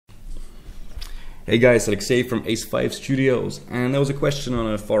Hey guys, Alexei from Ace5 Studios, and there was a question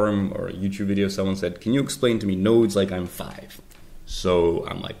on a forum or a YouTube video. Someone said, can you explain to me nodes like I'm 5? So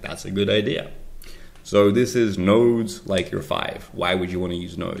I'm like, that's a good idea. So this is nodes like you're 5. Why would you want to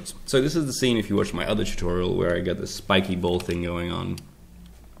use nodes? So this is the scene if you watch my other tutorial where I got this spiky ball thing going on.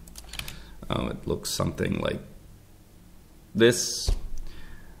 It looks something like this.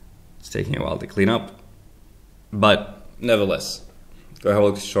 It's taking a while to clean up, but nevertheless, go have a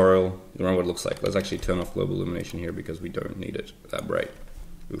look at the tutorial. You remember what it looks like. Let's actually turn off global illumination here because we don't need it that bright.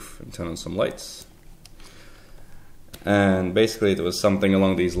 Oof, and turn on some lights. And basically there was something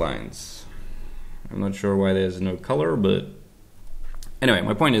along these lines. I'm not sure why there's no color, but anyway,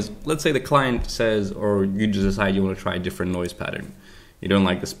 my point is, let's say the client says, or you just decide you want to try a different noise pattern. You don't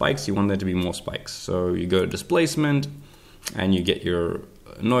like the spikes, you want there to be more spikes. So you go to displacement and you get your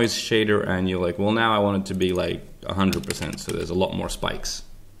noise shader and you're like, well, now I want it to be like 100%, so there's a lot more spikes.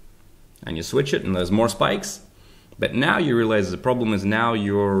 And you switch it and there's more spikes, but now you realize the problem is now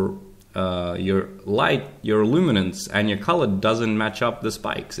your light, your luminance and your color doesn't match up the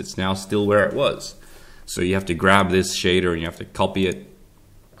spikes. It's now still where it was. So you have to grab this shader and you have to copy it,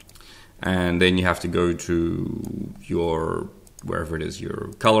 and then you have to go to your, wherever it is,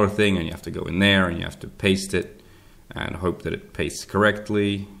 your color thing, and you have to go in there and you have to paste it and hope that it pastes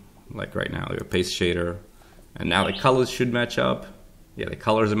correctly, like right now, your paste shader. And now the colors should match up. Yeah, the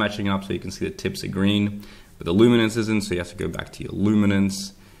colors are matching up, so you can see the tips are green, but the luminance isn't, so you have to go back to your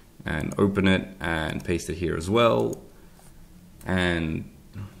luminance and open it and paste it here as well. And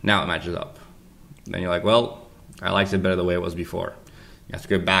now it matches up. Then you're like, well, I liked it better the way it was before. You have to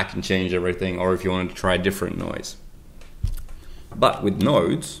go back and change everything, or if you wanted to try a different noise. But with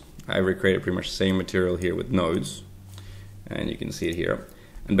nodes, I recreated pretty much the same material here with nodes, and you can see it here.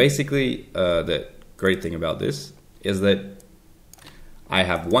 And basically, the great thing about this is that I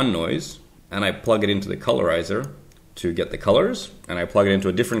have one noise, and I plug it into the colorizer to get the colors, and I plug it into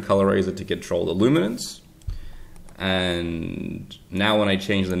a different colorizer to control the luminance. And now when I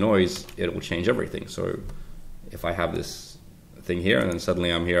change the noise, it will change everything. So if I have this thing here, and then suddenly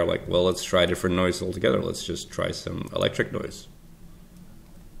I'm here like, well, let's try a different noise altogether. Let's just try some electric noise.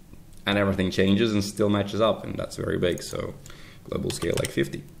 And everything changes and still matches up, and that's very big. So global scale like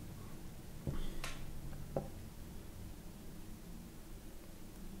 50.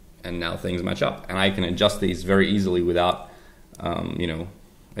 And now things match up, and I can adjust these very easily without, you know,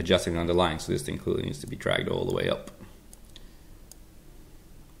 adjusting the underlying. So this thing clearly needs to be dragged all the way up,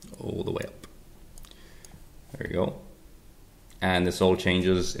 all the way up. There you go. And this all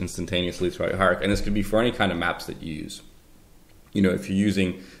changes instantaneously throughout your hierarchy. And this could be for any kind of maps that you use. You know, if you're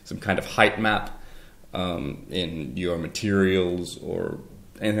using some kind of height map in your materials or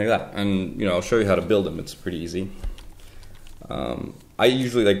anything like that, and you know, I'll show you how to build them. It's pretty easy. I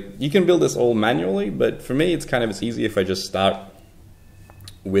usually, like, you can build this all manually, but for me it's easy if I just start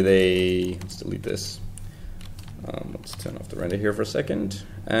with a, let's delete this. Let's turn off the render here for a second,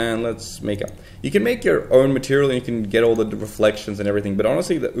 and let's make up. You can make your own material and you can get all the reflections and everything, but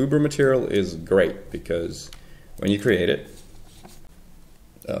honestly the Uber material is great because when you create it,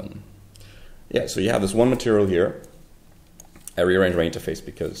 yeah, so you have this one material here. I rearranged my interface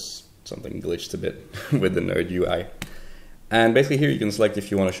because something glitched a bit with the Node UI. And basically here you can select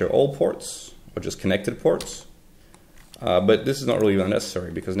if you want to show all ports or just connected ports. But this is not really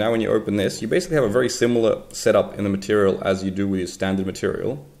necessary because now when you open this, you basically have a very similar setup in the material as you do with your standard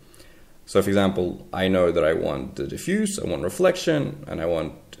material. So for example, I know that I want the diffuse, I want reflection, and I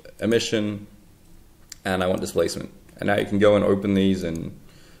want emission, and I want displacement. And now you can go and open these and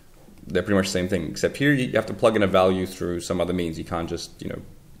they're pretty much the same thing, except here you have to plug in a value through some other means. You can't just, you know,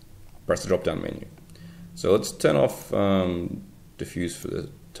 press the drop-down menu. So let's turn off diffuse for the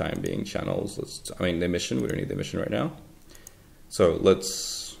time being. Channels. I mean the emission. We don't need the emission right now. So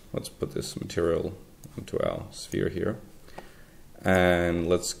let's put this material onto our sphere here, and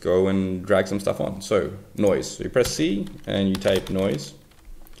let's go and drag some stuff on. So noise. So you press C and you type noise,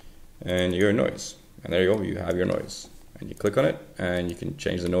 and you go noise, and there you go. You have your noise, and you click on it, and you can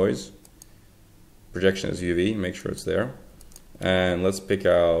change the noise. Projection is UV. Make sure it's there, and let's pick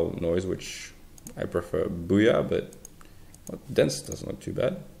our noise, which I prefer Booyah, but dense doesn't look too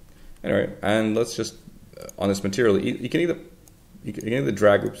bad. Anyway, and let's just on this material, you can either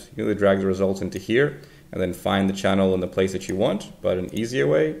drag the results into here and then find the channel in the place that you want. But an easier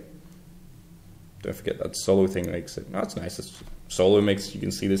way, don't forget that solo thing makes it. No, it's nice. Solo makes you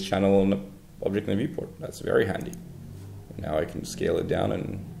can see this channel on the object in the viewport. That's very handy. Now I can scale it down,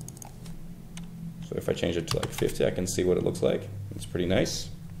 and so if I change it to like 50, I can see what it looks like. It's pretty nice.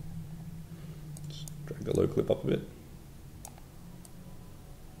 Drag the low clip up a bit.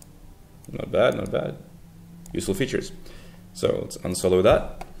 Not bad, not bad. Useful features. So let's unsolo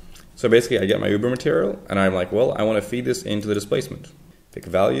that. So basically I get my Uber material and I'm like, well, I want to feed this into the displacement. Pick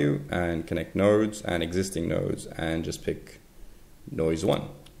value and connect nodes and existing nodes and just pick noise 1.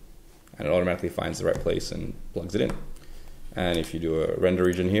 And it automatically finds the right place and plugs it in. And if you do a render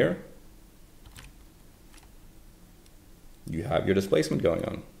region here, you have your displacement going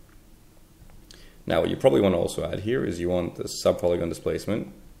on. Now what you probably want to also add here is you want the subpolygon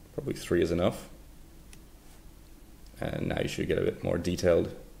displacement. Probably 3 is enough. And now you should get a bit more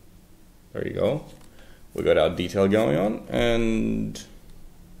detailed. There you go. We got our detail going on, and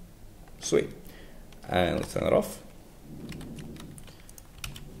sweet. And let's turn that off.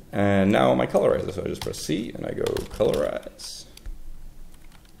 And now my colorizer, so I just press C and I go colorize.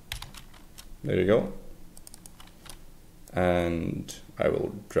 There you go. And I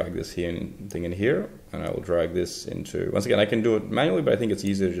will drag this thing in here, and I will drag this into, once again, I can do it manually, but I think it's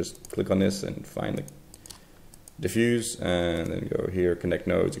easier to just click on this and find the diffuse, and then go here, connect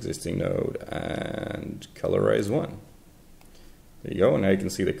nodes, existing node, and colorize 1. There you go, and now you can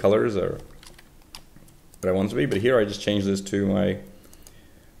see the colors are what I want to be, but here I just change this to my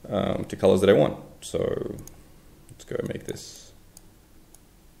to colors that I want. So let's go and make this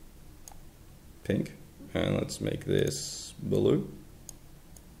pink, and let's make this blue,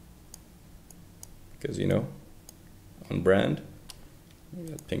 because you know, on brand.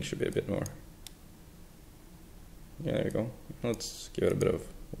 That pink should be a bit more. Yeah, there you go. Let's give it a bit of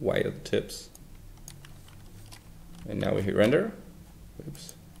white at the tips. And now we hit render.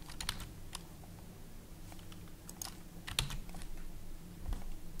 Oops.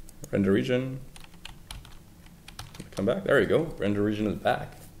 Render region. Come back. There we go. Render region is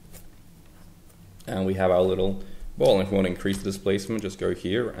back. And we have our little ball. And if we want to increase the displacement, just go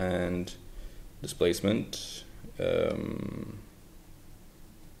here and displacement,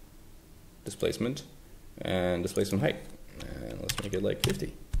 displacement, and displacement height. And let's make it like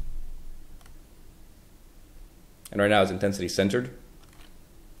 50. And right now it's intensity centered,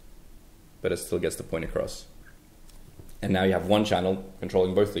 but it still gets the point across. And now you have one channel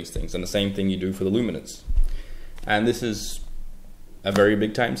controlling both these things, and the same thing you do for the luminance. And this is a very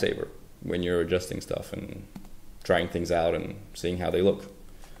big time saver when you're adjusting stuff and trying things out and seeing how they look.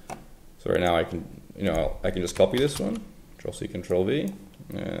 So right now I can, I can just copy this one, Control-C, Control-V,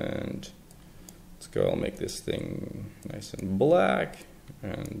 and let's go, I'll make this thing nice and black,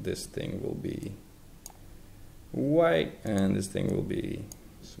 and this thing will be white, and this thing will be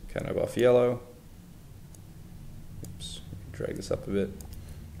some kind of off yellow. Oops, drag this up a bit,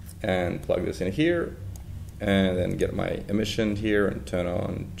 and plug this in here, and then get my emission here and turn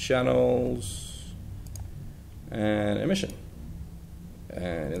on channels and emission.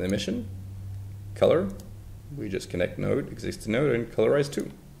 And in emission, color, we just connect node, existing node, and colorize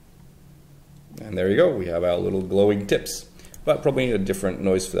 2. And there you go, we have our little glowing tips. But probably need a different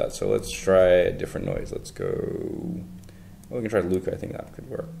noise for that, so let's try a different noise. Let's go, well, we can try Luca, I think that could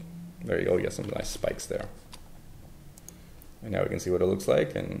work. There you go, you got some nice spikes there. And now we can see what it looks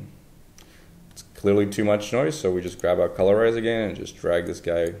like, and it's clearly too much noise, so we just grab our colorize again and just drag this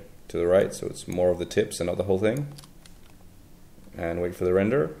guy to the right, so it's more of the tips and not the whole thing. And wait for the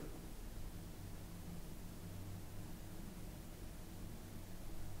render.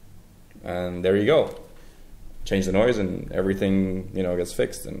 And there you go. Change the noise and everything, gets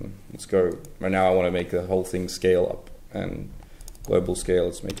fixed. And let's go. Right now I want to make the whole thing scale up, and global scale,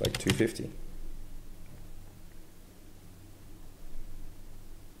 let's make like 250.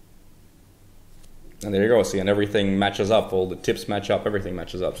 And there you go. See, and everything matches up. All the tips match up. Everything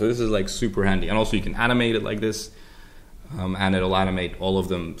matches up. So this is like super handy. And also you can animate it like this, and it'll animate all of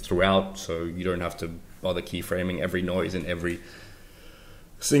them throughout. So you don't have to bother keyframing every noise in every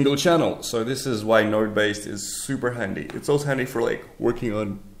single channel. So this is why node-based is super handy. It's also handy for like working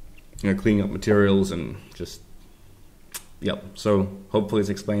on, cleaning up materials and just, yep. So hopefully this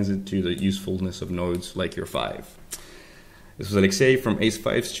explains it to you, the usefulness of nodes like your 5. This was Alexei from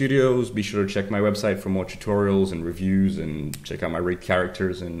Ace5 Studios. Be sure to check my website for more tutorials and reviews, and check out my rig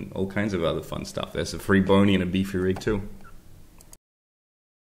characters and all kinds of other fun stuff. There's a free bony and a beefy rig too.